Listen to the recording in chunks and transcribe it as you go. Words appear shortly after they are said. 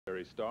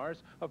legendary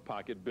stars of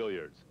pocket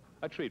billiards.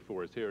 A treat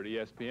for us here at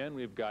ESPN.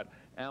 We've got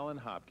Alan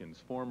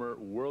Hopkins, former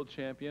world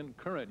champion,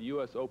 current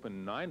U.S.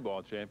 Open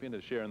 9-ball champion,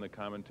 to share in the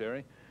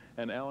commentary.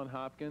 And Alan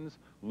Hopkins,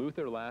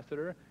 Luther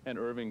Lassiter, and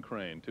Irving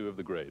Crane, two of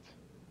the greats.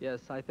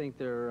 Yes, I think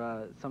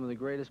they're some of the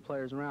greatest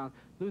players around.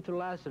 Luther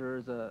Lassiter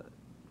is a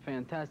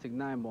fantastic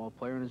 9-ball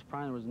player. In his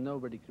prime, there was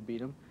nobody could beat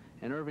him.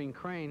 And Irving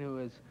Crane, who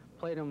has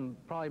played him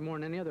probably more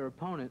than any other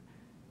opponent,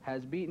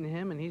 has beaten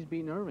him, and he's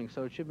beaten Irving,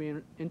 so it should be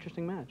an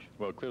interesting match.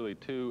 Well, clearly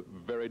two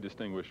very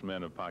distinguished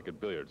men of pocket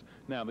billiards.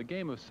 Now, the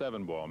game of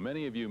 7-ball,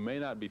 many of you may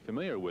not be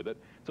familiar with it.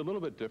 It's a little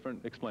bit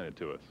different. Explain it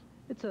to us.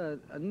 It's a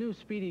new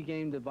speedy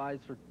game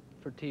devised for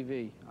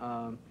TV.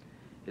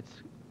 It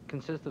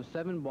consists of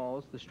 7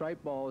 balls. The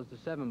striped ball is the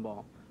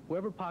 7-ball.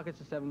 Whoever pockets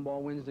the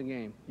 7-ball wins the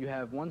game. You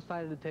have one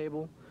side of the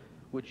table,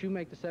 which you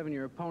make the 7.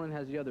 Your opponent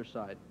has the other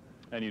side.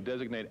 And you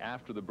designate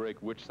after the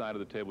break which side of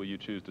the table you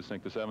choose to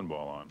sink the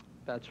 7-ball on.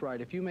 That's right.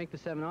 If you make the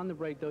 7 on the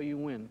break, though, you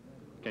win.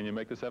 Can you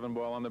make the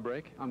 7-ball on the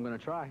break? I'm going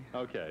to try.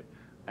 Okay.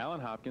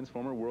 Alan Hopkins,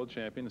 former world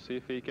champion, to see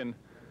if he can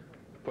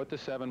put the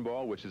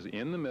 7-ball, which is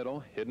in the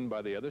middle, hidden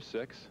by the other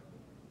 6.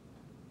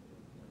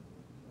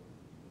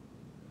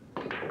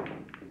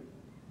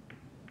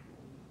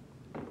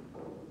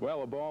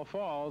 Well, a ball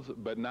falls,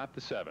 but not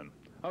the 7.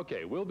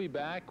 Okay, we'll be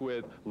back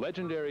with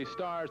legendary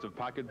stars of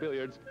pocket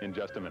billiards in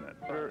just a minute.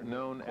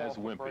 Known as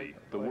Wimpy,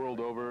 the world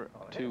over,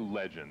 2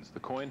 legends. The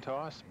coin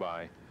toss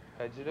by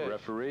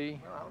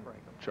referee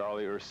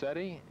Charlie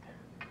Ursetti.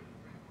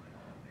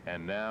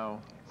 And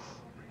now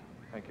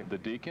the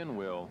deacon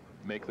will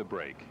make the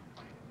break.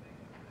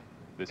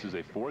 This is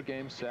a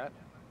 4-game set.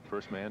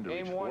 First man to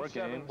reach 4 games.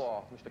 Game 1,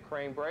 7-ball. Mr.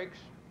 Crane breaks.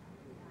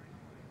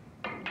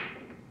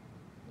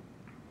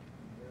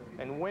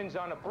 And wins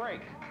on a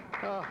break.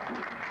 Right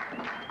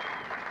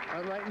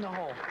in the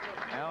hole.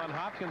 Alan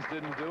Hopkins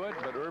didn't do it,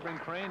 but Irving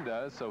Crane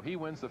does, so he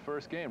wins the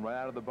first game right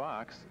out of the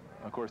box.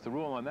 Of course, the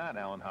rule on that,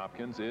 Alan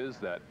Hopkins, is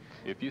that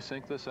if you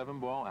sink the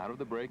 7-ball out of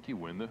the break, you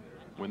win the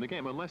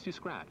game, unless you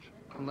scratch.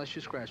 Unless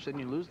you scratch, then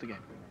you lose the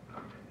game.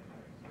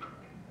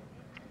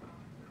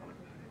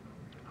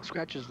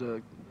 Scratch is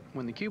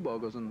when the cue ball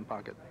goes in the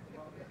pocket.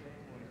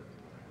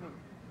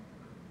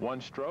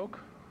 1 stroke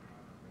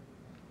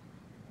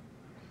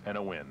and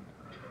a win.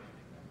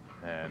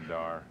 And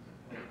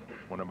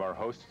one of our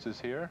hosts is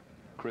here,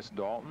 Chris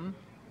Dalton,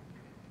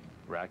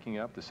 racking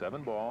up the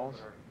 7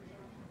 balls.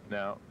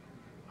 Now,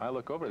 I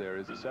look over there.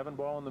 Is the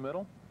 7-ball in the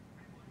middle?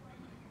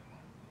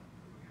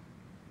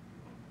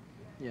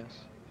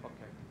 Yes. Okay,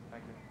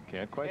 thank you.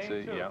 Can't quite see.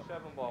 Game 2, yeah.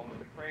 7-ball.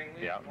 Mr. Crane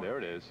leads. Yeah, there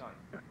it is.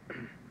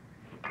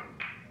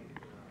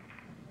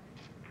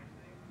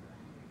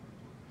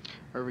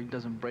 Irving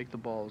doesn't break the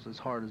balls as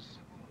hard as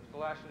Mr.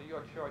 Lassiter,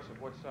 your choice of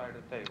what side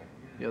of the table?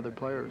 the other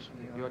players.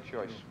 Your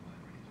choice.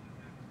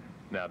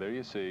 Now, there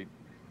you see,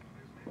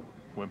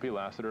 Wimpy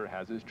Lassiter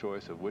has his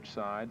choice of which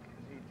side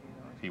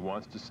he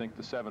wants to sink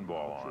the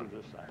 7-ball on.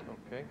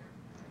 Okay.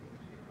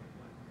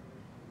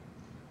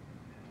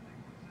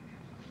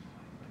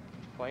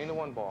 Playing the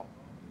 1 ball.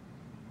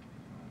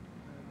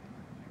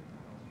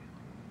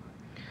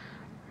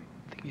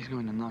 I think he's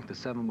going to knock the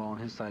 7-ball on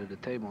his side of the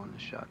table on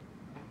this shot.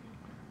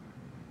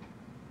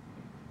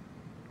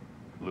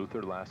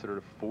 Luther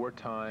Lassiter, 4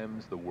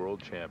 times the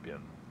world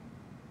champion.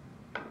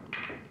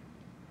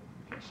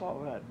 That's all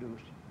right,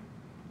 Deuce.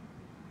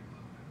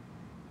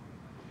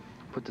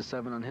 Put the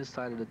 7 on his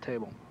side of the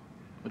table,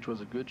 which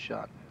was a good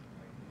shot.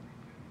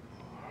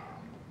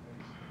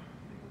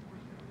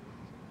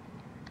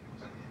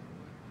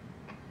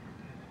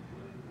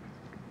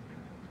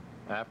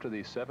 After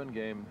the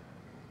 7-game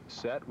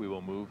set, we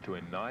will move to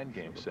a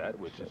 9-game set,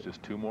 which is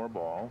just 2 more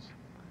balls.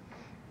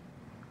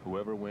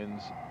 Whoever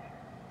wins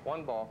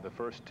 1 ball. the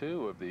first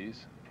 2 of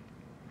these.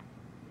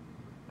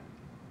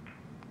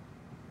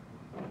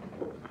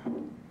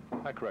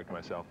 I correct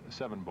myself,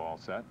 7-ball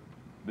set.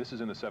 This is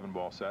in the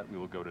 7-ball set. We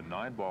will go to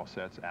 9-ball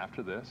sets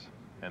after this,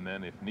 and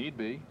then, if need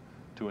be,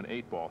 to an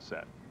 8-ball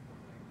set.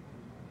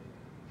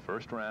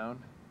 First round,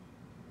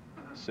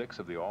 6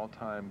 of the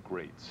all-time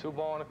greats. 2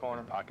 ball in the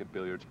corner. Pocket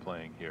billiards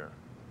playing here.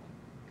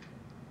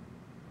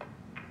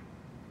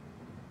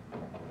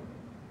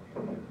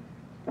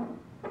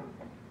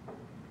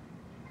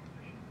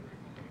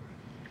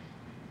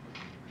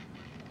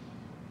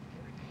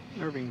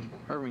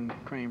 Irving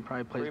Crane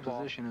probably plays 3 ball.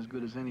 position as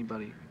good as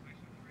anybody.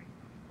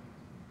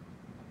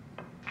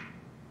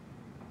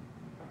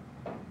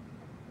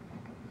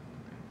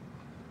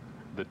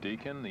 The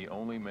deacon, the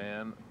only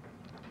man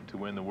to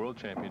win the world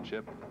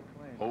championship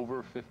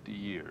over 50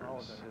 years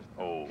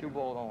old. 2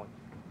 ball only.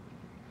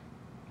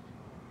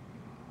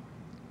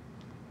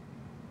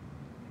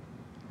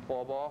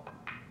 4 ball.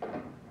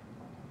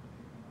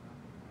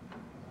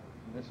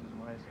 This is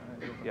my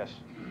side. Yes.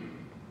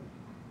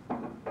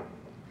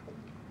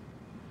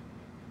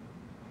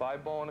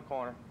 5 ball in the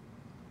corner.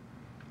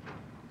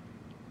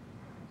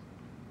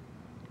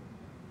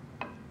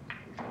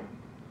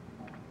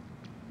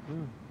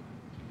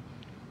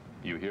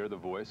 You hear the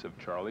voice of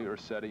Charlie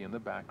Ursetti in the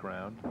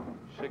background.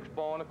 6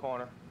 ball in the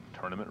corner.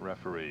 Tournament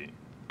referee.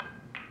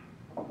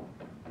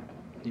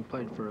 He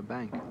played for a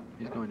bank.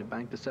 He's going to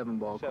bank the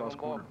 7-ball cross 7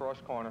 ball, corner. cross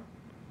corner.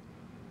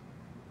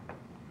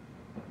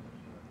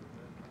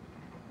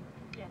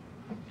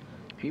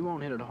 He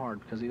won't hit it hard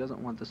because he doesn't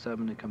want the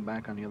 7 to come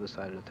back on the other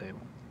side of the table.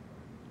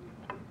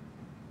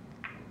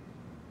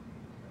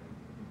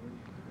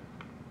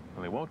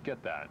 Well, they won't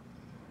get that.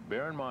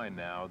 Bear in mind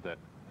now that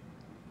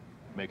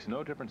it makes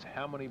no difference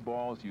how many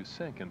balls you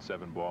sink in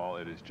 7-ball.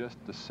 It is just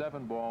the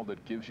 7-ball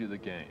that gives you the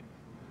game.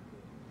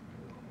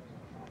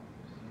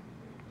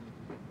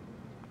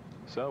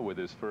 So with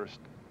his first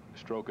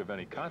stroke of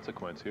any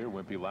consequence here,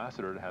 Wimpy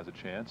Lassiter has a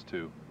chance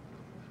to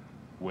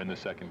win the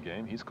second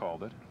game. He's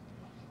called it.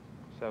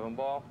 7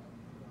 ball.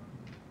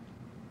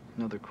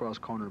 Another cross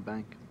corner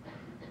bank.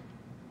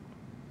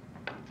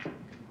 I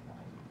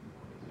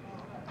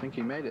think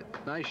he made it.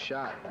 Nice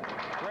shot.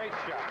 Great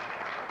shot.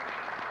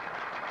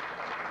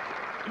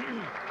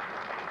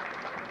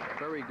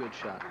 Very good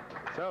shot.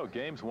 So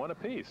game's 1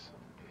 apiece.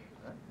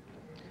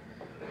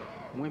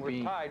 Wimpy,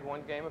 We're tied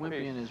 1 game apiece.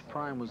 Wimpy in his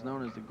prime was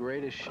known as the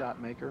greatest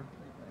shot maker,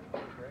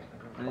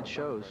 and it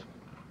shows.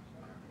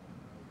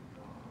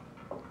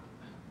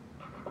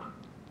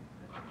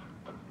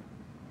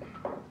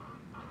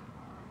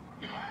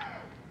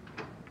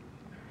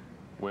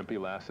 Wimpy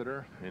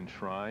Lassiter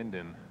enshrined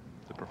in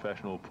the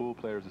Professional Pool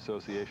Players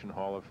Association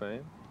Hall of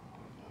Fame.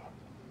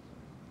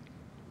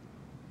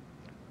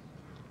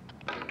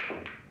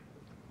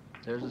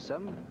 There's a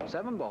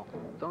 7 ball.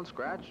 Don't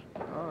scratch.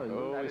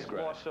 Oh, That he is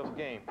scratched. loss of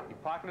game. He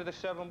pocketed the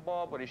 7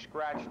 ball, but he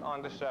scratched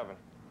on the 7.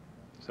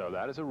 So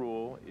that is a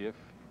rule. If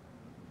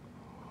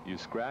you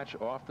scratch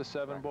off the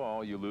 7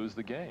 ball, you lose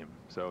the game.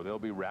 So they'll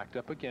be racked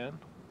up again.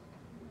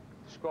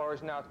 Score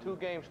is now 2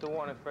 games to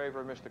 1 in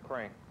favor of Mr.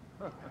 Crane.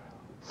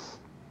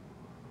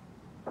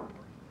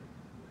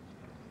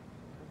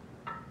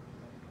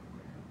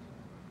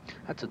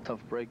 That's a tough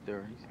break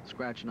there. He's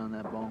scratching on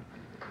that ball.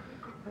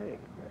 Hey,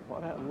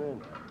 what happened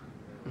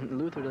then?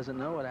 Luther doesn't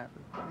know what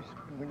happened.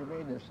 When you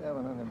made the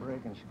 7 on the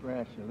break and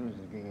scratch, you lose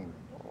the game.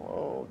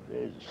 Oh,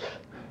 Jesus.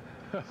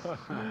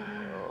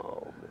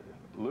 Oh,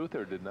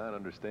 Luther did not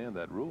understand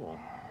that rule.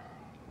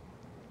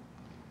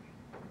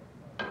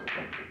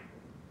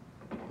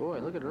 Boy,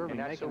 look at Irving And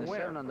that's making a the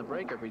winner. 7 on the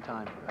break every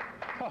time.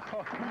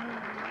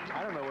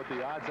 I don't know what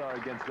the odds are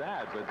against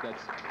that, but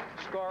that's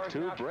Score is 2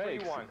 now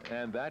breaks, 3-1.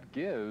 and that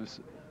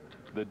gives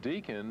the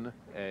Deacon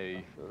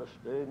a should have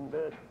stayed in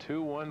bed.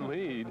 2-1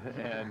 lead,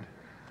 and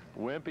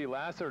Wimpy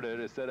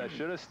Lassiter said, I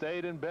should have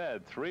stayed in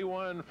bed.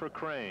 3-1 for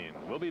Crane.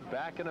 We'll be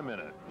back in a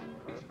minute.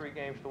 It's 3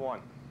 games to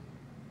 1.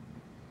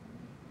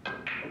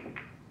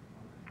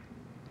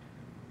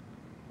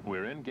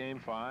 We're in game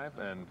 5,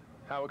 and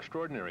how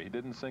extraordinary. He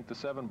didn't sink the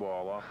 7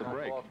 ball off the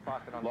break. Ball's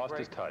pocketed on the Lost break.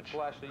 his touch.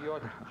 Lassiter,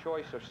 your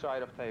choice of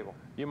side of table.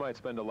 You might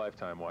spend a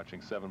lifetime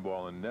watching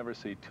 7-ball and never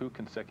see 2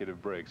 consecutive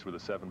breaks where the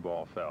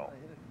 7-ball fell. I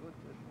hit it good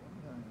this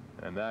one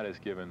time. And that has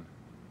given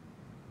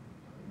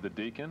the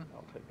Deacon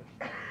I'll take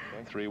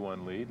it.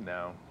 3-1 lead.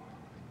 Now,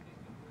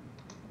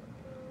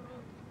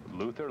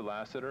 Luther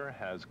Lassiter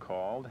has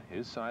called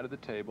his side of the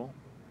table.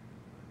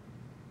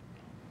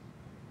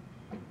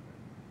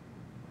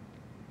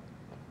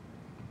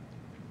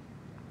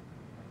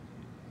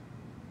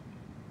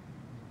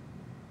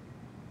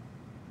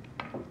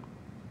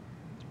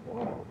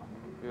 Whoa.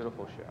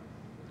 Beautiful shot.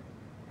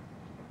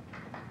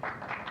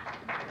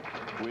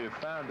 We have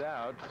found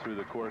out through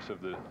the course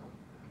of the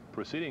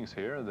proceedings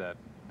here that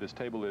this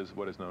table is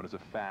what is known as a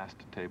fast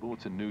table.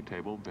 It's a new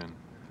table, been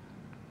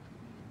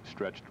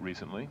stretched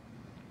recently.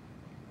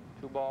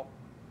 2 ball.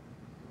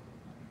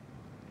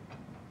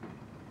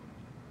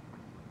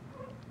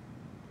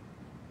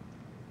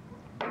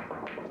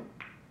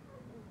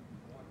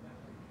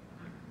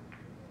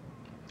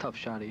 Tough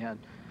shot he had.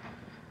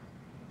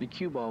 The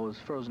cue ball was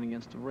frozen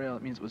against the rail.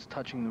 It means it was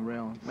touching the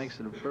rail. It makes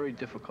it a very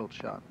difficult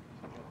shot.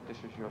 This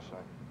is your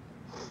side.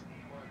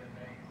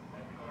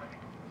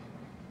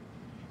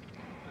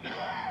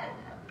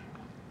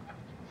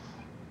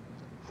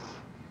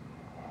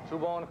 Two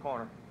ball in the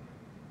corner.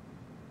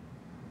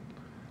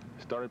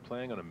 Started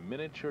playing on a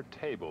miniature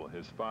table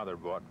his father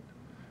bought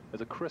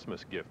as a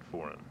Christmas gift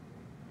for him.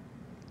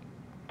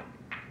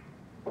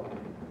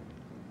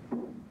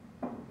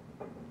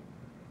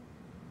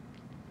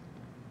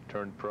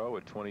 Turned pro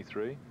at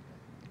 23.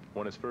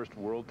 Won his first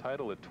world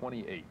title at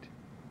 28.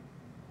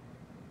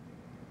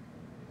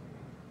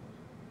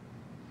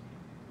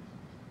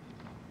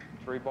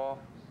 Three ball.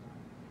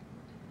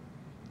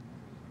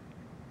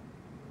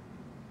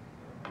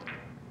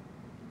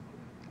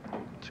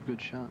 It's a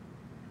good shot.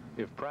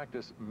 If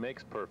practice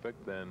makes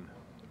perfect, then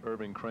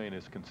Irving Crane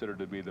is considered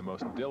to be the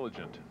most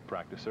diligent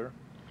practicer.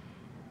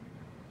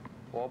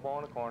 4 ball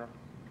in the corner.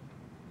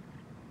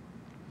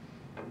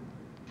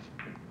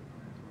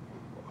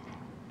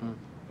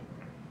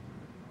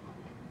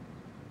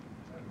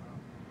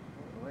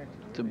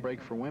 It's a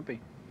break for Wimpy.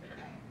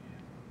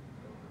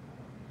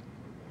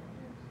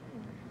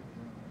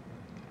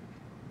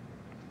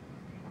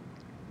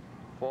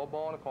 Four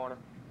ball in the corner.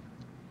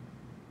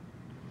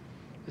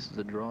 This is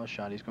a draw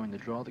shot. He's going to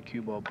draw the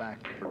cue ball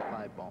back for the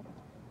 5 ball.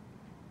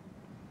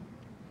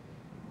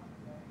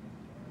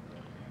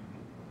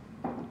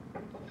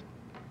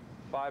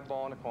 5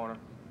 ball in the corner.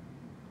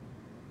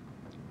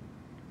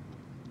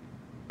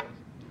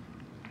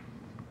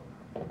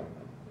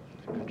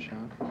 Good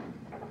shot.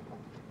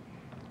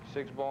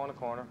 6 ball in the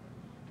corner.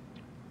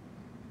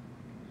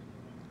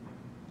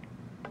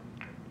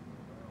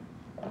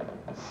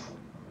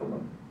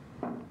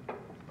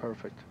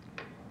 Perfect.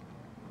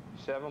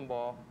 7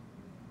 ball.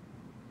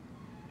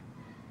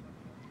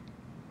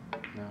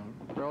 Now,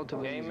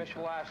 relatively Game, easy Mr.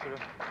 shot. Lassiter.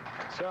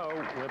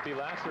 So, Wimpy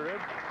Lassiter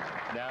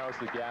narrows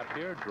the gap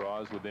here,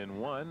 draws within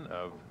 1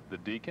 of the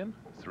Deacon,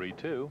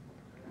 3-2.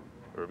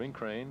 Irving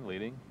Crane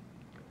leading.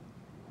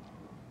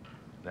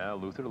 Now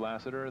Luther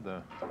Lassiter,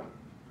 the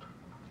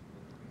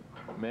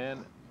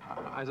man,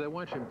 as I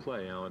watch him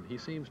play, Alan, he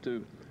seems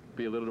to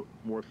be a little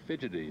more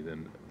fidgety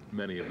than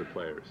many of the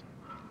players.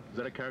 Is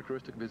that a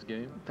characteristic of his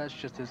game? That's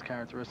just his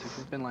characteristics.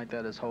 He's been like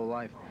that his whole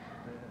life.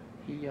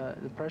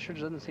 The pressure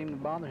doesn't seem to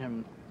bother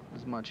him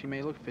as much. He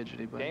may look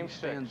fidgety, but Game he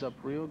stands 6. up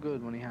real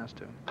good when he has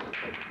to.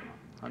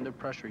 Under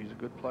pressure, he's a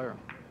good player.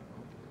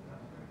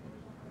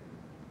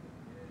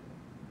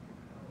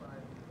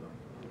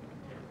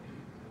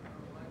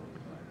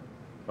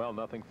 Well,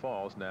 nothing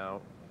falls.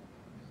 Now,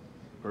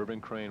 Irving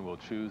Crane will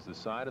choose the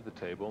side of the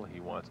table. He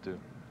wants to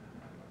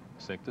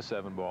sink the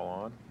 7 ball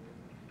on.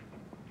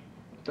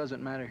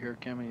 Doesn't matter here,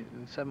 Kimmy.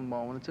 The 7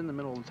 ball, when it's in the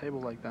middle of the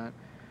table like that,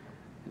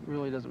 it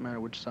really doesn't matter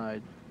which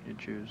side you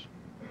choose.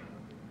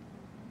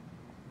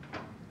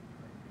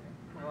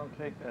 Well, I'll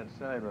take that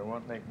side, but it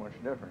won't make much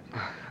difference.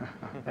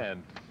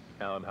 And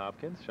Alan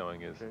Hopkins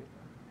showing his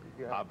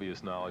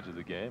obvious knowledge of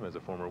the game as a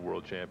former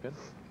world champion.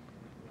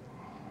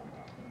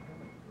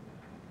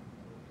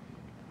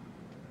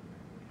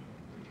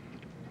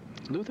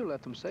 Luther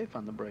left him safe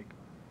on the break.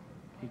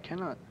 He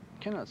cannot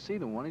see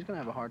the 1. He's going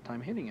to have a hard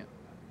time hitting it.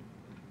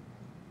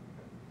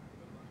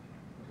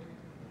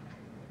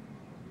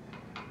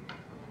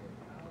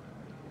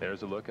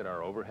 There's a look at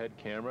our overhead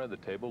camera, the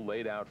table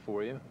laid out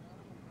for you.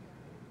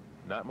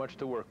 Not much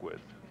to work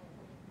with.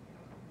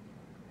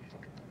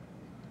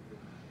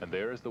 And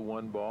there is the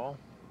 1 ball.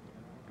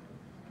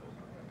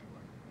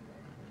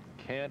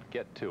 Can't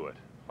get to it.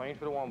 Playing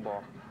for the 1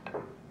 ball.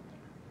 No.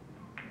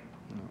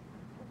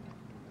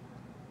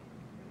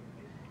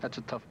 That's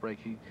a tough break.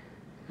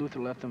 Luther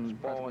left him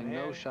practically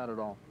no shot at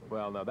all.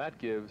 Well, now that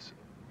gives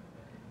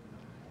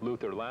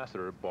Luther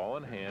Lassiter ball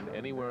in hand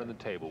anywhere on the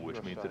table,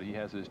 which means that he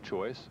has his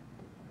choice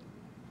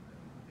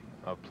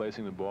of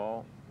placing the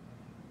ball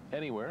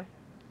anywhere,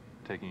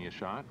 taking a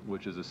shot,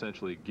 which is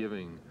essentially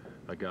giving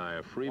a guy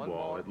a free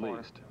ball at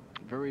least.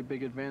 Very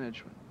big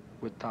advantage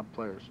with top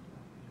players.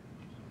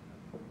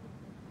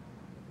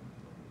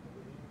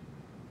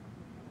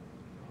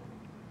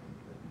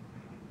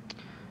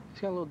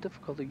 He's got a little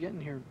difficulty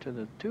getting here to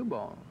the 2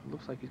 ball. It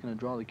looks like he's going to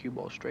draw the cue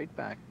ball straight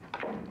back.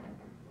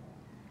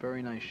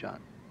 Very nice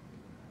shot.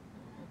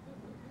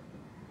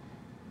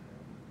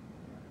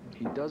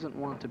 He doesn't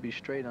want to be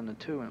straight on the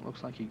 2, and it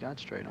looks like he got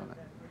straight on it.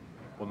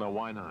 Well, no,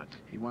 why not?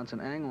 He wants an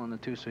angle on the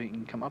 2 so he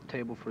can come up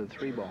table for the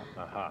 3 ball.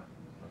 Aha.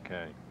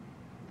 Okay.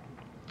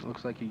 It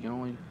looks like he can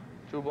only...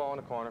 2 ball in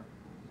the corner.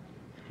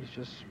 He's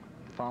just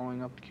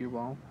following up the cue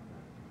ball.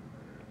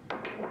 No,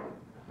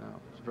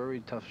 it's a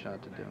very tough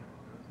shot to do.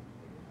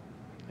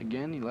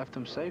 Again, he left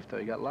him safe, though.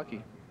 He got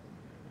lucky.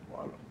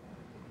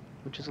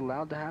 Which is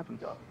allowed to happen.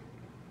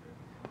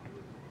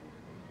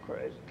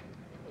 Crazy.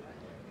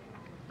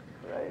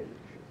 Crazy.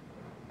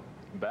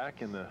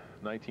 Back in the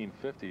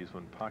 1950s,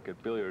 when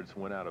pocket billiards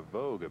went out of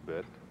vogue a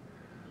bit,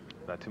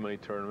 not too many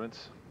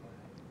tournaments,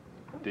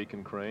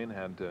 Deacon Crane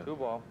had to 2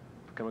 ball.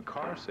 become a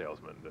car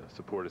salesman to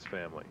support his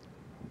family.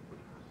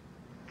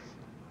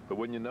 But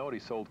wouldn't you know it, he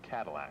sold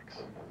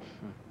Cadillacs.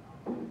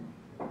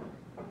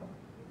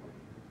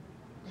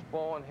 It's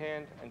ball in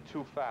hand and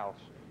 2 fouls.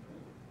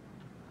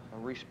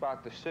 And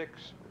respot the 6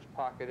 was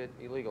pocketed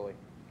illegally.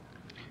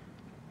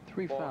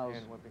 3 Ball in fouls.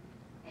 hand, Wimpy.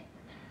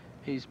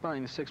 He's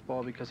spotting the 6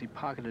 ball because he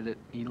pocketed it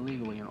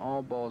illegally, and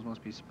all balls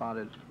must be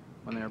spotted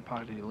when they are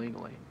pocketed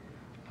illegally.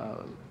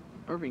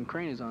 Irving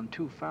Crane is on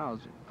 2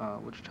 fouls,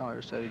 which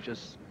Tyler said he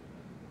just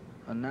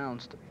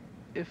announced.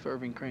 If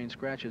Irving Crane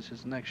scratches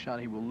his next shot,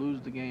 he will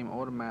lose the game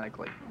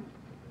automatically,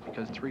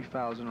 because 3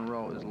 fouls in a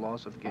row is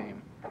loss of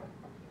game.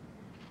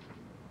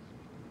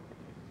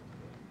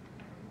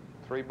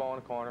 3 ball in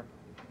the corner.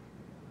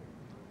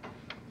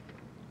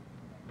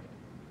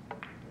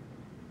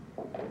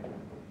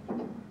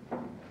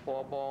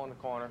 Four ball in the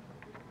corner.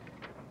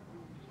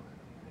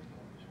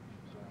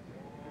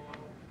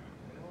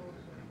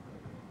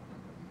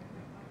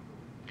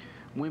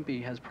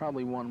 Wimpy has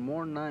probably won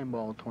more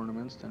 9-ball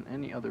tournaments than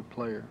any other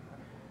player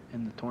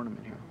in the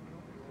tournament here.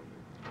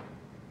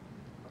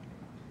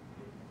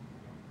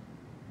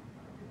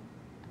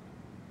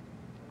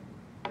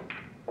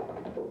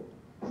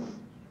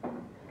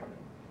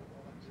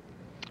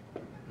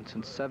 And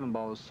since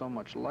 7-ball is so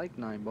much like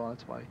 9-ball,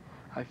 that's why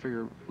I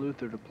figure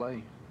Luther to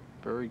play.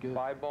 Very good.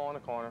 5 ball in the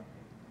corner.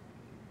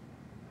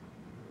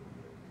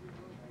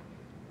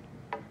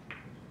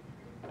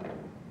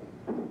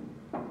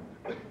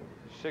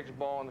 Six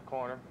ball in the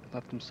corner.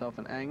 Left himself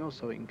an angle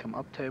so he can come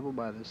up table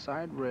by the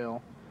side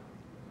rail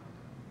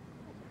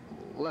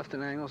left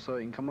an angle so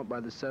he can come up by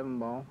the 7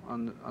 ball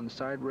on the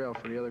side rail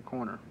for the other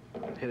corner.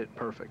 Hit it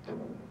perfect.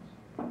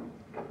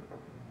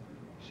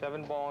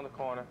 7 ball in the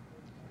corner.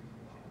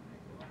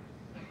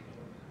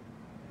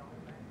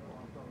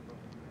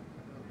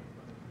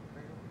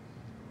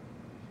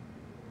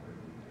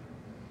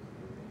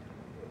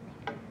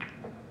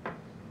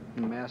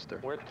 Master.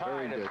 We're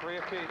tied at 3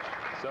 apiece.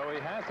 So he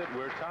has it.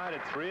 We're tied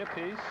at 3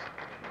 apiece.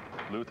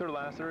 Luther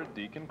Lassiter,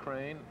 Deacon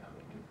Crane.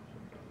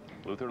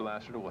 Luther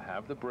Lassiter will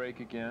have the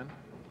break again.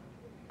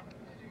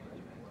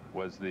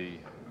 Was the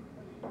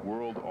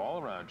world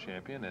all-around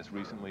champion as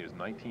recently as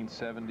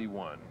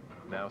 1971.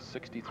 Now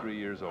 63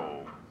 years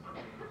old.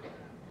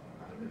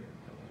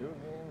 2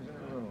 games in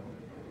a row.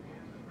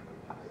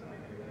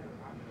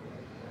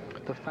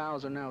 The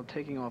fouls are now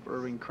taking off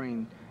Irving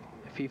Crane.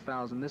 If he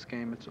fouls in this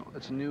game,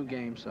 it's a new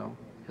game, so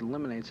it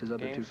eliminates his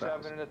other 2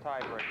 fouls. Game 7 in the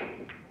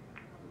tiebreaker.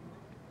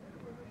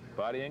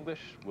 Body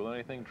English, will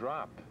anything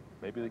drop?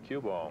 Maybe the cue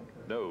ball.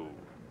 No.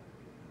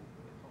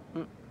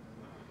 Oh,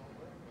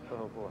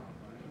 boy.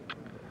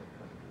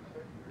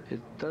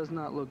 It does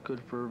not look good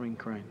for Irving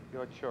Crane.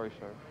 Your choice,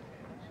 sir.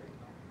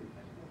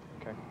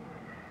 Okay.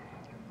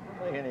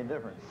 Doesn't make any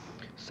difference.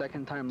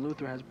 Second time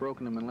Luther has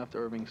broken him and left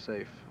Irving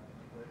safe.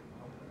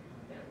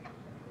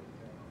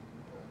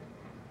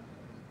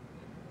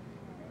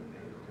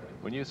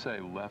 When you say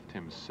left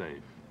him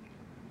safe,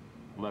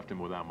 left him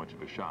without much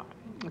of a shot.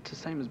 It's the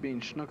same as being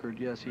snookered.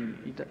 Yes,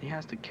 he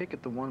has to kick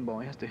at the 1 ball.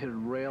 He has to hit a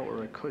rail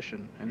or a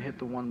cushion and hit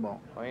the 1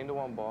 ball. Playing the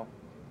 1 ball.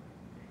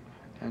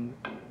 And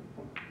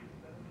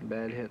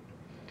bad hit.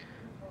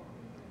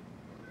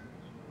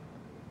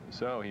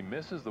 So he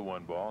misses the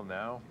 1 ball.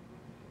 Now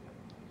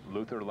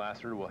Luther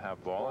Lassiter will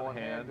have ball in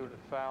hand. Due to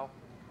foul.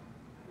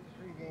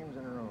 3 games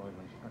in a row we've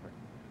been snookered.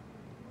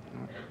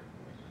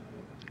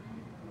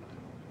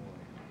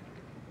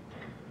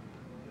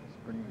 It's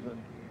pretty good.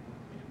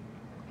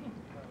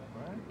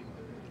 Right?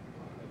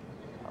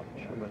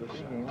 But 3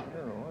 games in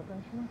a row I've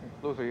been snookered.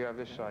 Luther, you have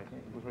this side.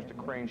 It was Mr.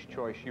 Crane's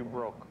choice. You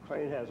broke.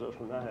 Crane has this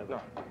one, I have it.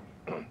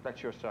 No,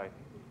 that's your side.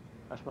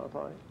 That's my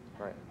party.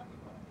 Right.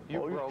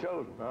 Oh, broke. you've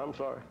chosen. I'm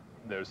sorry.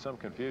 There's some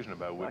confusion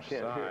about which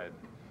can't hear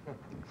side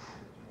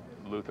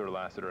Luther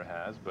Lassiter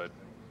has, but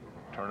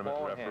tournament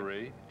Ball in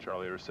referee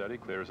Charlie Ursetti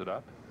clears it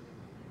up.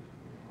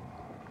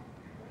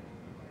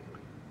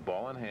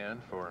 Ball in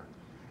hand for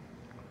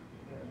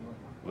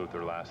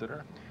Luther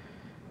Lassiter.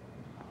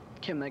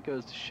 Kim, that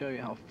goes to show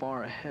you how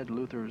far ahead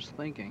Luther is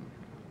thinking.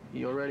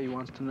 He already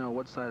wants to know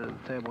what side of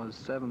the table his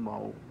 7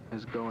 ball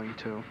is going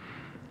to,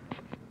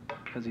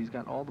 because he's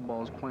got all the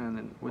balls planned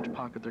and which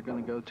pocket they're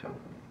going to go to.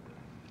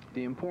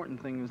 The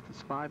important thing is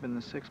this 5 and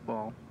the 6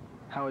 ball,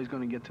 how he's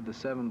going to get to the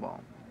 7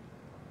 ball.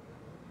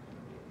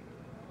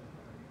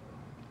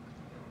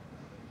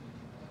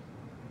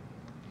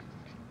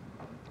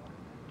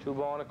 Two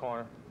ball in the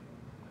corner.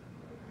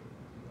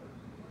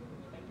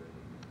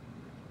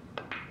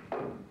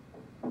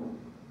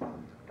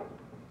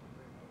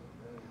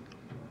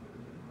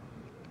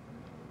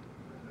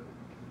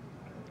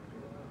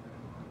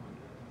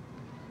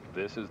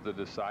 This is the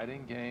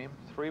deciding game.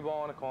 3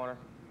 ball in the corner.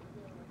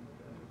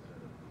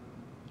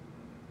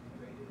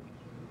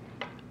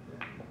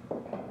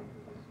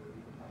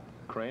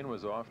 Crane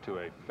was off to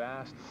a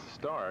fast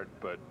start,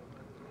 but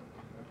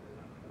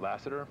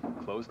Lassiter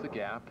closed the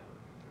gap.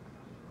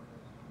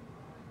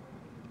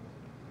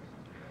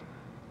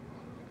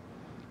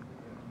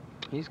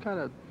 He's got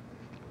a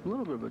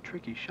little bit of a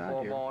tricky shot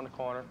 4 here. ball in the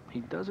corner. He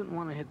doesn't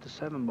want to hit the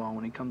 7 ball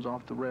when he comes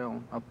off the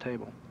rail up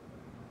table.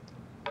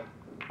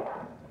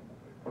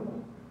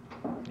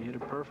 He hit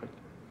it perfect.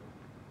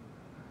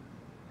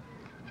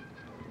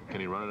 Can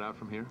he run it out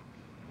from here?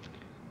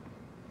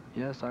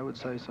 Yes, I would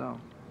say so.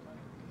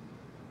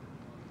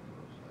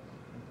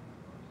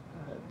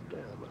 Damn,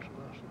 that's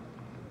nice.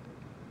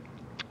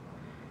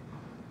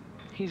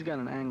 He's got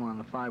an angle on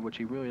the 5, which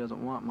he really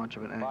doesn't want much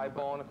of an angle. 5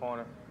 ball in the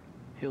corner.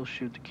 He'll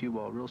shoot the cue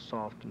ball real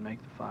soft and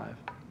make the 5.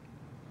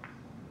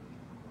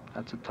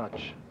 That's a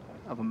touch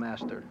of a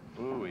master.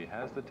 Ooh, he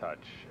has the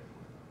touch.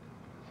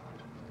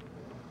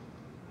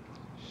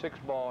 6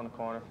 ball in the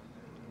corner.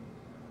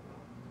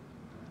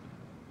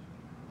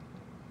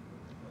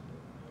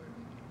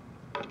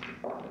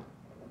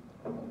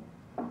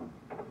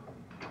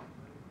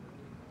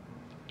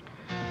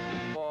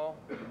 Ball,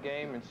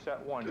 game, and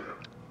set 1.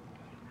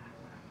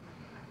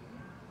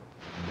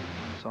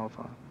 So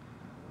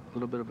a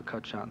little bit of a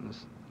cut shot in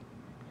this.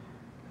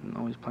 And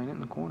always playing it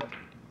in the corner.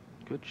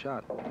 Good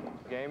shot.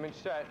 Game and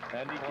set.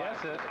 And he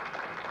gets it.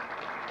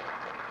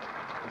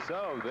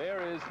 So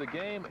there is the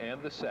game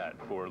and the set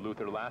for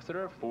Luther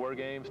Lassiter, 4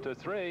 games to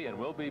 3, and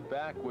we'll be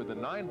back with the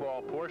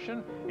 9-ball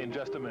portion in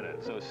just a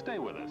minute. So stay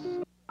with us.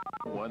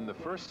 Won the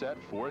first set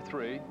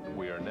 4-3.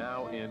 We are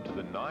now into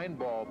the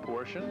 9-ball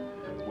portion,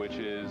 which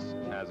is,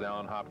 as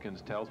Alan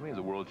Hopkins tells me, is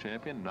a world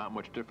champion. Not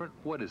much different.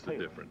 What is the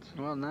difference?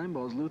 Well, 9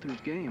 ball is Luther's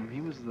game.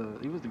 He was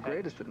the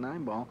greatest at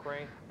 9 ball.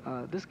 Crane.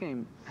 This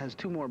game has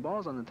 2 more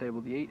balls on the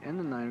table. The 8 and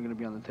the 9 are going to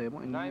be on the table,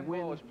 and you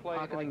win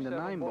pocketing the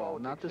 9 ball,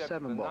 not the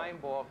 7 ball.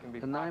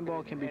 The 9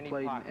 ball can be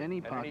played in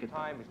any pocket,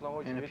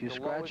 and if you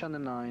scratch on the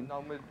 9,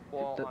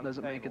 it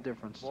doesn't make a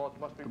difference.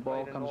 The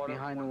ball comes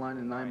behind the line,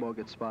 and the 9 ball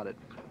gets spotted.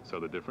 So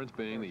the difference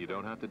being that you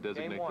don't have to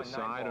designate the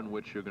side on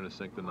which you're going to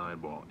sink the 9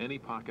 ball. Any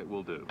pocket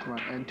will do.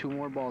 Right, and 2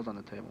 more balls on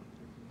the table.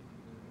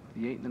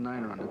 The 8 and the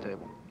 9 are on the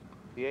table.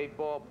 The 8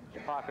 ball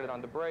is pocketed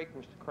on the break.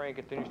 Mr. Crane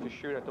continues to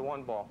shoot at the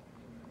 1 ball.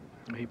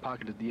 He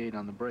pocketed the 8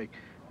 on the break,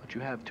 but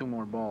you have 2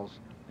 more balls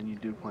than you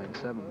do playing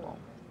 7 ball.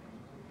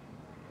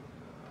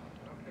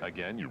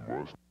 Again, you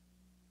must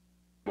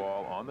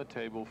ball on the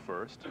table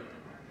first.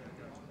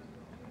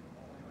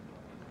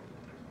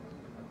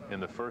 In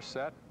the first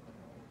set,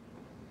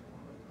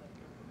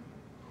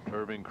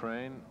 Irving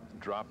Crane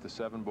dropped the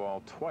 7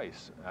 ball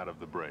twice out of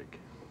the break.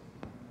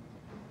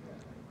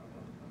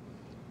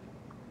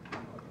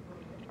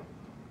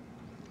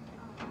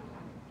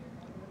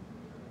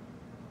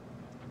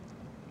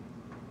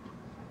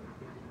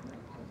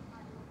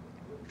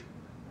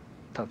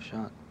 Tough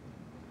shot.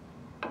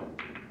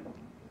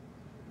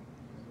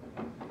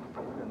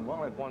 And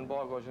 1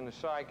 ball goes in the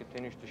side,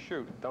 continues to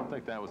shoot. Don't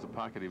think that was the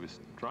pocket he was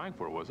trying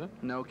for, was it?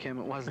 No, Kim,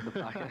 it wasn't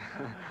the pocket.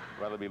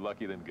 Rather be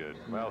lucky than good.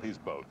 Well, he's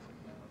both.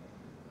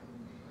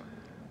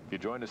 If you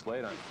joined us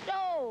late on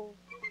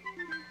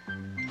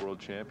World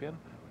Champion,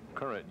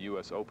 current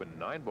U.S. Open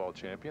 9-ball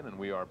champion, and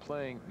we are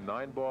playing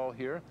 9-ball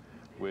here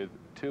with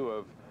 2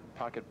 of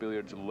pocket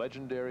billiards'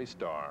 legendary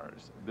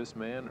stars. This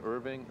man,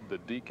 Irving the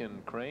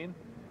Deacon Crane,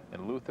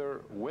 and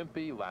Luther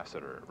Wimpy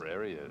Lassiter.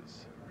 There he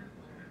is.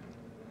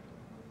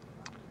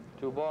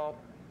 2 ball.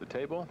 The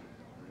table,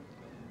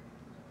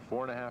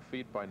 4.5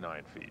 feet by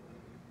 9 feet.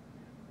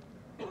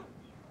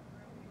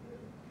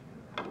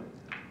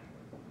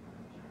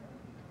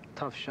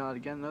 Tough shot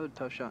again, another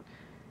tough shot.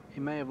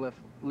 He may have left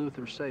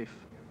Luther safe.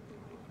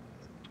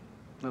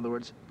 In other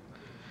words,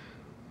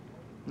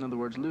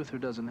 Luther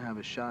doesn't have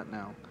a shot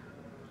now.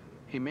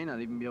 He may not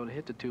even be able to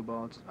hit the 2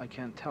 balls. I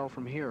can't tell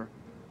from here.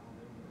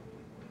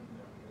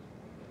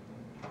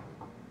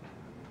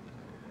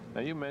 Now,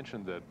 you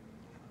mentioned that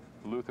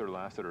Luther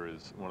Lassiter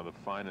is one of the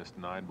finest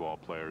 9-ball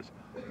players.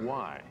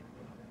 Why?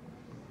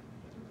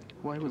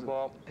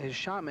 Well, his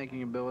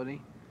shot-making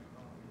ability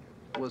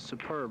was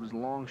superb, his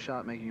long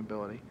shot-making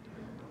ability,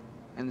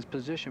 and his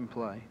position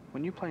play.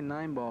 When you play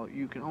 9-ball,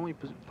 you can only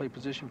play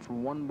position for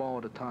 1 ball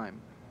at a time,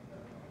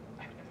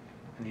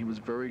 and he was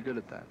very good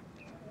at that.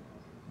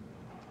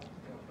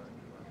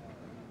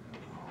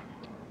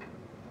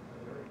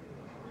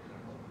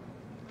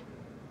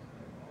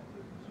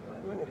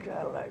 How many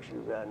Cadillacs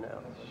you got now?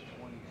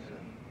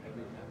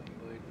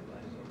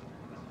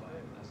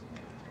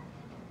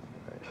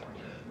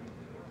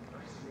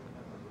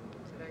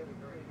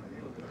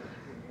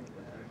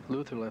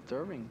 Luther left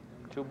Irving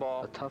 2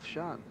 ball. a tough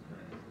shot.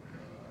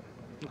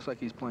 Looks like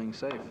he's playing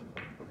safe.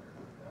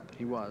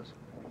 He was.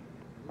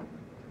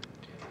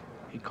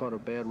 He caught a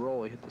bad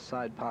roll. He hit the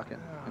side pocket,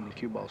 and the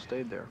cue ball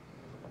stayed there.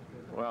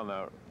 Well,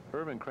 now,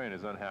 Irving Crane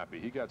is unhappy.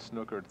 He got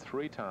snookered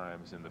 3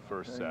 times in the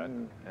first set,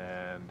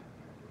 and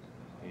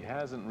he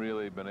hasn't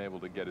really been able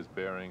to get his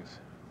bearings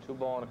 2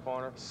 ball in the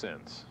corner.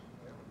 since.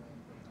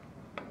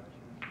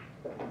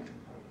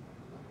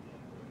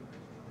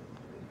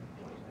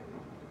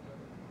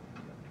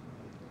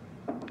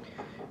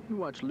 You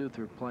watch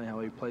Luther play,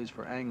 how he plays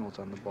for angles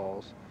on the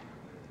balls.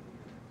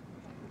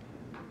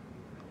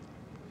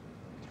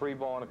 3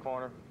 ball in the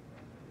corner.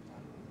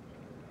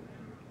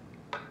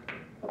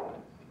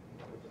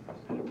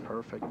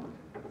 Perfect.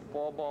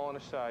 4 ball on the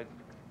side.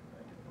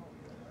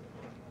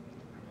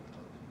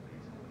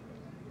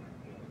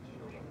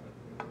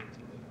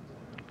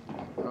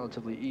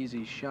 Relatively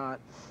easy shot.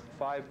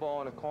 5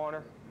 ball in the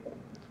corner.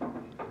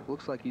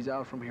 Looks like he's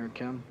out from here,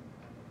 Kim.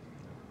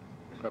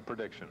 A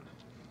prediction.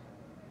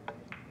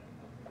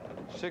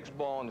 6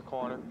 ball in the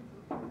corner.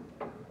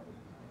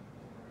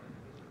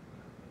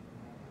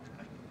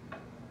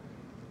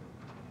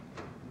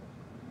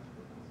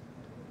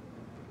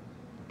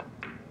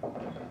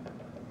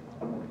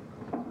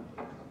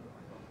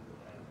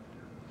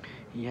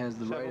 He has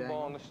the right 7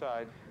 ball on angle. the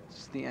side. This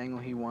is the angle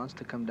he wants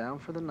to come down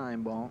for the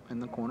 9 ball in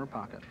the corner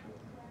pocket.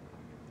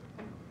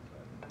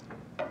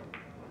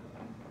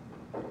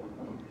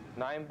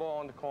 9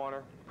 ball in the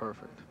corner.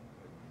 Perfect.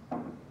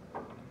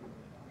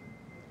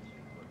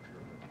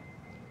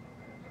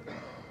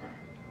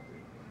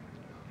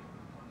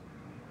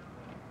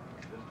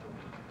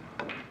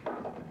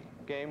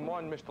 Game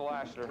 1, Mr.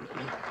 Lassiter.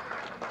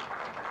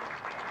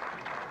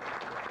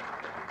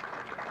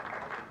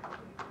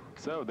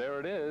 So there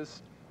it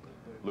is.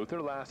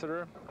 Luther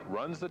Lassiter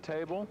runs the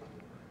table,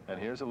 and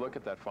here's a look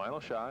at that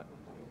final shot.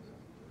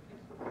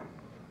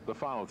 The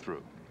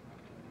follow-through.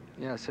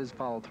 Yes, his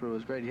follow-through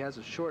is great. He has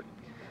a short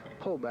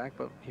pullback,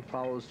 but he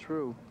follows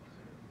through.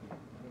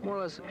 More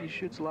or less, he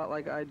shoots a lot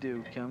like I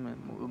do, Kim,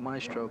 and with my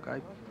stroke.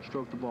 I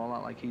stroke the ball a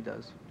lot like he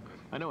does.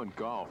 I know in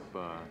golf,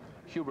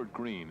 Hubert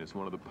Green is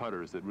one of the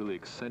putters that really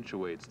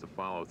accentuates the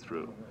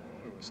follow-through.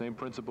 Same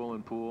principle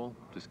in pool.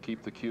 Just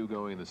keep the cue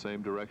going in the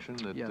same direction.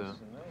 That, yes.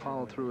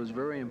 Follow through is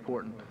very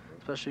important,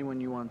 especially when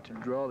you want to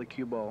draw the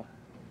cue ball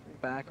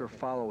back or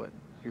follow it.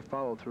 Your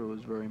follow through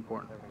is very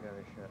important.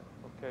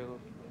 Okay, Lou.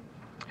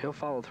 He'll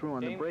follow through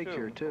on the break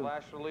here too.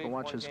 But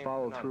watch his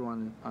follow through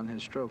on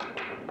his stroke.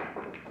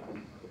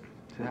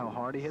 See how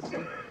hard he hits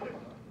them?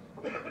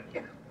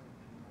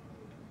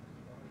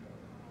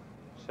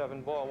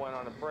 7-ball went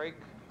on a break,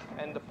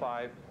 and the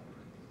 5.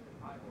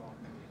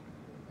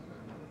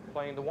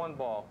 Playing the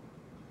 1-ball.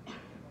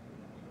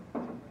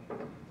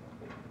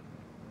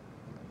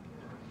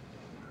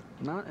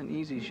 Not an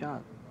easy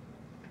shot.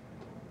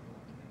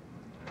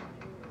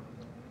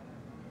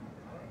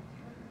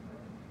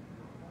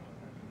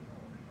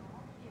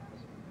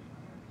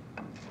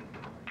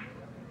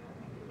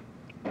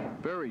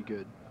 Very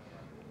good.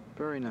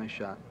 Very nice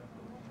shot.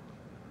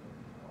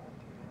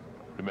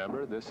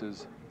 Remember, this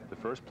is the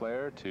first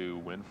player to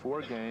win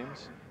 4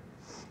 games.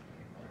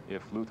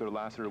 If Luther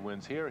Lassiter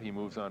wins here, he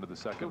moves on to the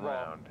second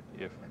round.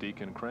 If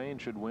Deacon Crane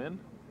should win,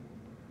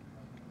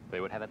 they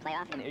would have a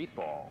playoff in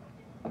 8-ball.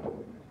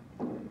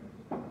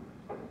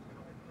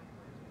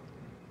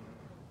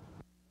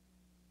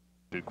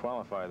 To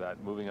qualify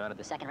that, moving on to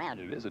the second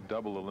round, it is a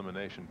double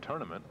elimination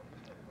tournament.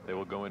 They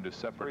will go into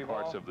separate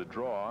parts of the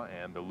draw,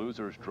 and the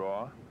loser's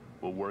draw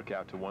will work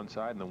out to one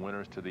side and the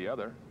winners to the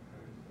other.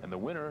 And the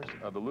winners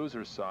of the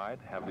loser's side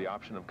have the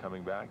option of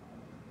coming back,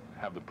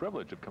 have the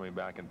privilege of coming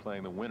back and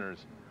playing the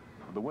winners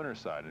of the winner's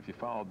side. And if you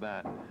followed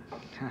that,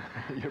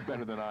 you're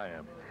better than I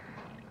am.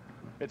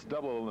 It's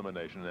double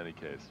elimination in any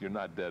case. You're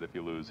not dead if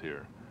you lose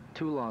here.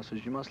 2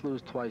 losses. You must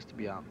lose twice to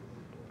be out.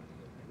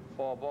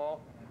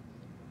 4-ball.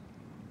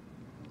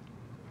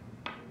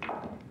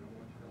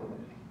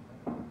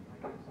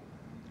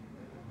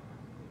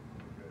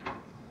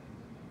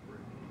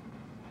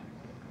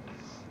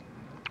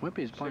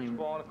 Wimpy's playing.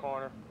 6-ball in the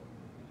corner.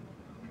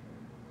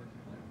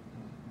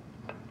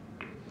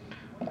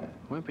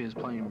 Wimpy is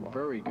playing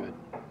very good.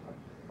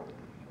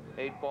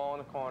 8-ball in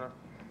the corner.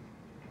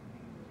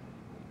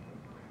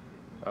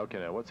 Okay,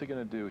 now what's he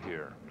going to do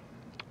here?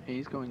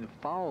 He's going to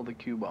follow the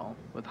cue ball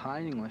with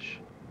high English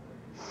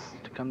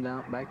to come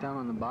down, back down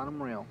on the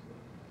bottom rail.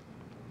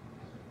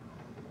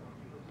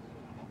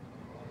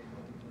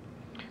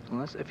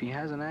 Unless if he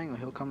has an angle,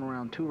 he'll come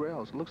around 2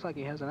 rails. It looks like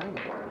he has an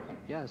angle.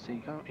 Yes,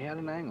 he had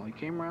an angle. He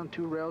came around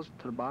 2 rails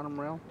to the bottom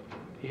rail.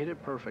 He hit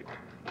it perfect.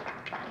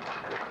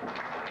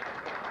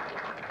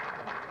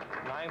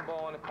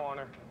 9-ball in the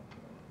corner.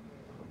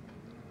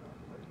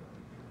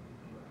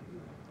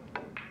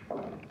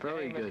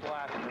 Very good.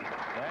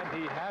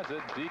 And he has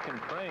it. Deacon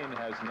Crane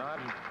has not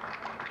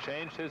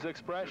changed his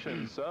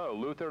expression. So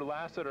Luther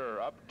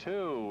Lassiter up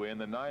 2 in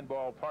the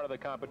 9-ball part of the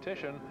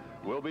competition.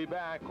 We'll be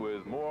back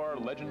with more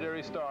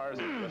legendary stars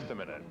in just a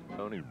minute.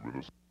 Tony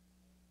Riddles,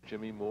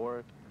 Jimmy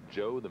Moore,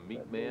 Joe the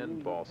Meat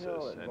Man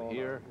Balsas, and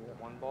here,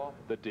 1-ball.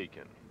 the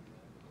Deacon.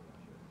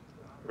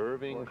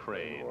 Irving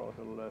Crane.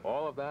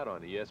 All of that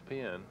on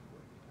ESPN.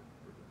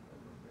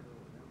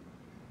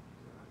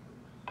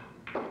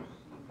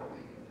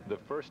 The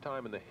first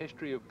time in the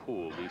history of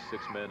pool, these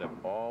 6 men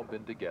have all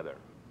been together.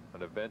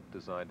 An event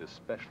designed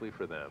especially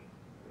for them.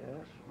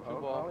 Yes,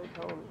 Molly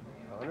Tony,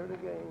 100 a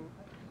game.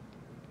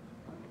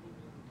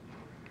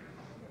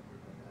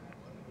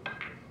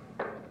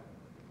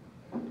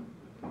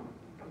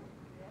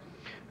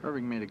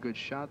 Irving made a good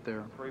shot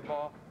there.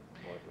 3-ball.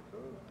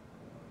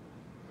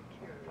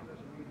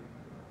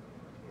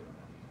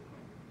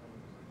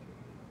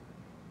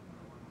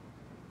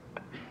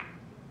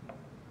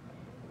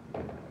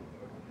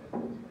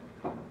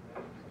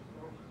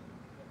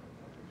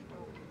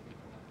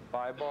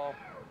 Ball.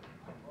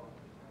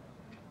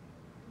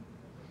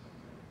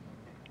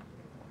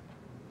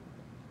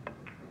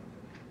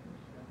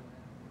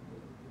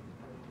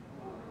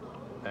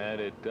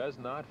 And it does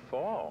not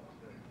fall.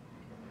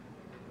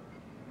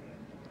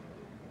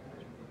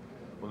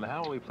 Well, now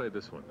how will he play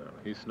this one, though?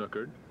 He's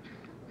snookered.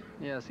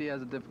 Yes, he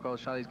has a difficult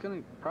shot. He's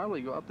going to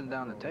probably go up and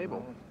down the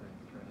table.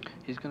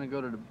 He's going to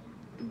go to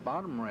the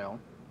bottom rail.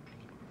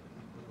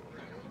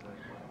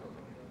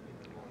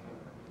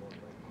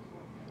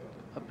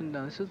 Up and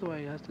down. This is the way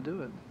he has to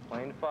do it.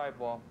 Playing the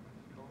 5-ball.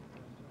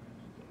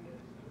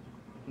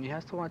 And he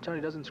has to watch out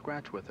he doesn't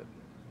scratch with it.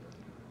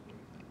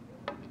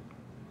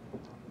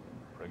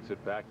 Brings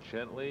it back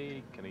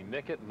gently. Can he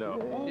nick it?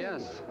 No.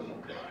 Yes.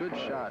 Good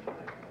shot.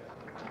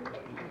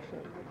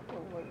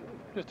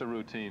 Just a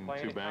routine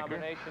Playing the 2-banker.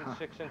 combination,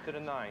 6 into the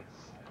 9.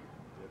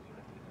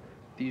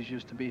 These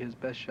used to be his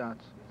best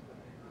shots.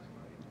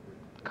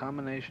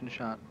 Combination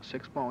shot.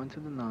 6-ball into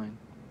the 9.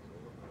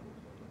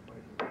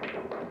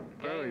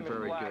 Very,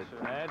 very good.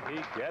 And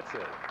he gets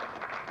it.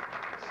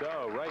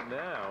 So right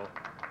now,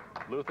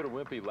 Luther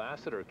Wimpy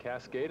Lassiter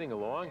cascading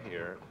along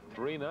here,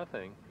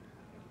 3-0.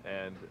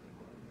 And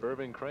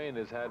Irving Crane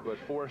has had, but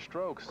 4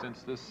 strokes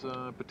since this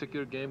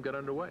particular game got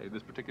underway,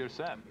 this particular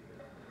set.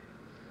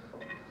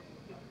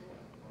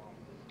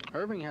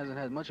 Irving hasn't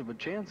had much of a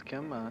chance,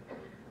 Kim.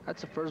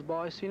 That's the first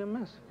ball I've seen him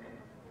miss.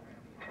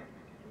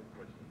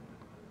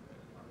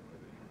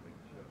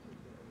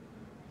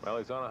 Well,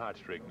 he's on a hot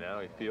streak now.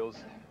 He feels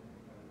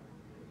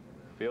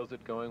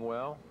it going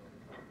well.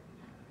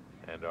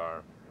 And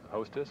our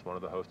hostess, one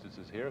of the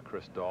hostesses here,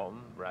 Chris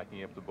Dalton,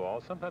 racking up the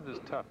ball. Sometimes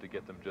it's tough to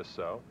get them just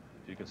so.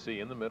 As you can see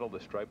in the middle, the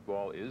striped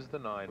ball is the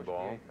 9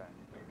 ball.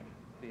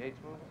 The 8's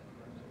moving.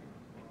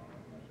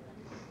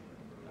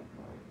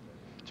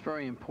 It's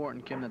very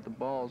important, Kim, that the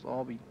balls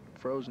all be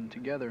frozen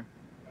together.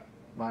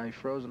 By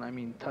frozen, I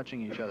mean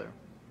touching each other.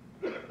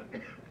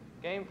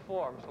 Game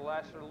 4. Mr.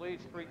 Lassiter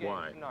leads 3 games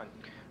Why? to none.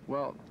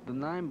 Well, the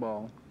 9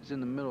 ball is in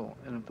the middle,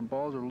 and if the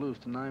balls are loose,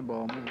 the 9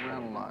 ball will move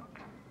around a lot.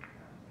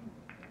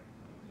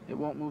 It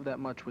won't move that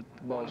much with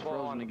the balls One ball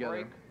frozen on the together.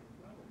 break.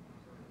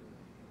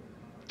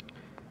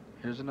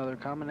 Here's another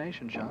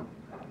combination shot.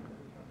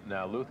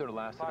 Now, Luther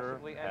Lassiter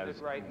Possibly has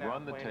ended right now.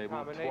 run the Playing table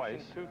combination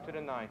twice. 2 to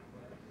the 9.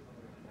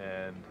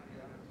 And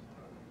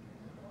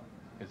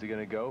is he going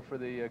to go for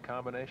the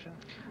combination?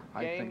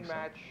 I Game, think so.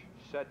 match,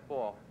 set,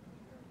 ball.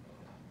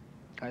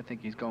 I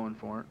think he's going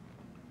for it.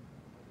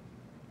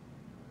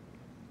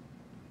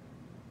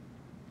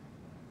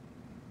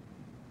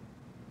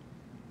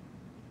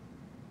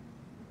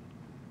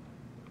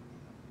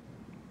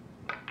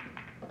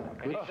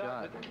 Good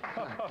shot.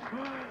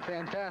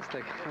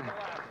 Fantastic.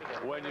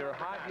 When you're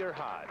hot, you're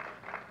hot.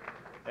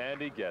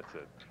 And he gets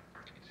it.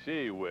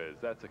 Gee whiz,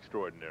 that's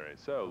extraordinary.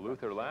 So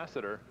Luther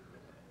Lassiter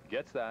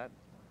gets that,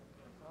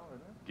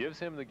 gives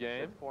him the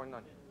game, 4-0.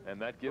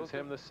 and that gives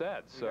him the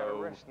set. You got a So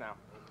wrist now.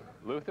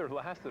 Luther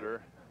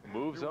Lassiter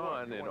moves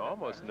on in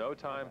almost no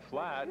time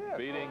flat,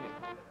 beating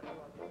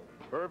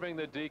Irving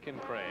the Deacon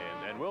Crane.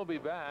 And we'll be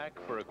back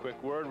for a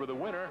quick word with the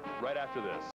winner right after this.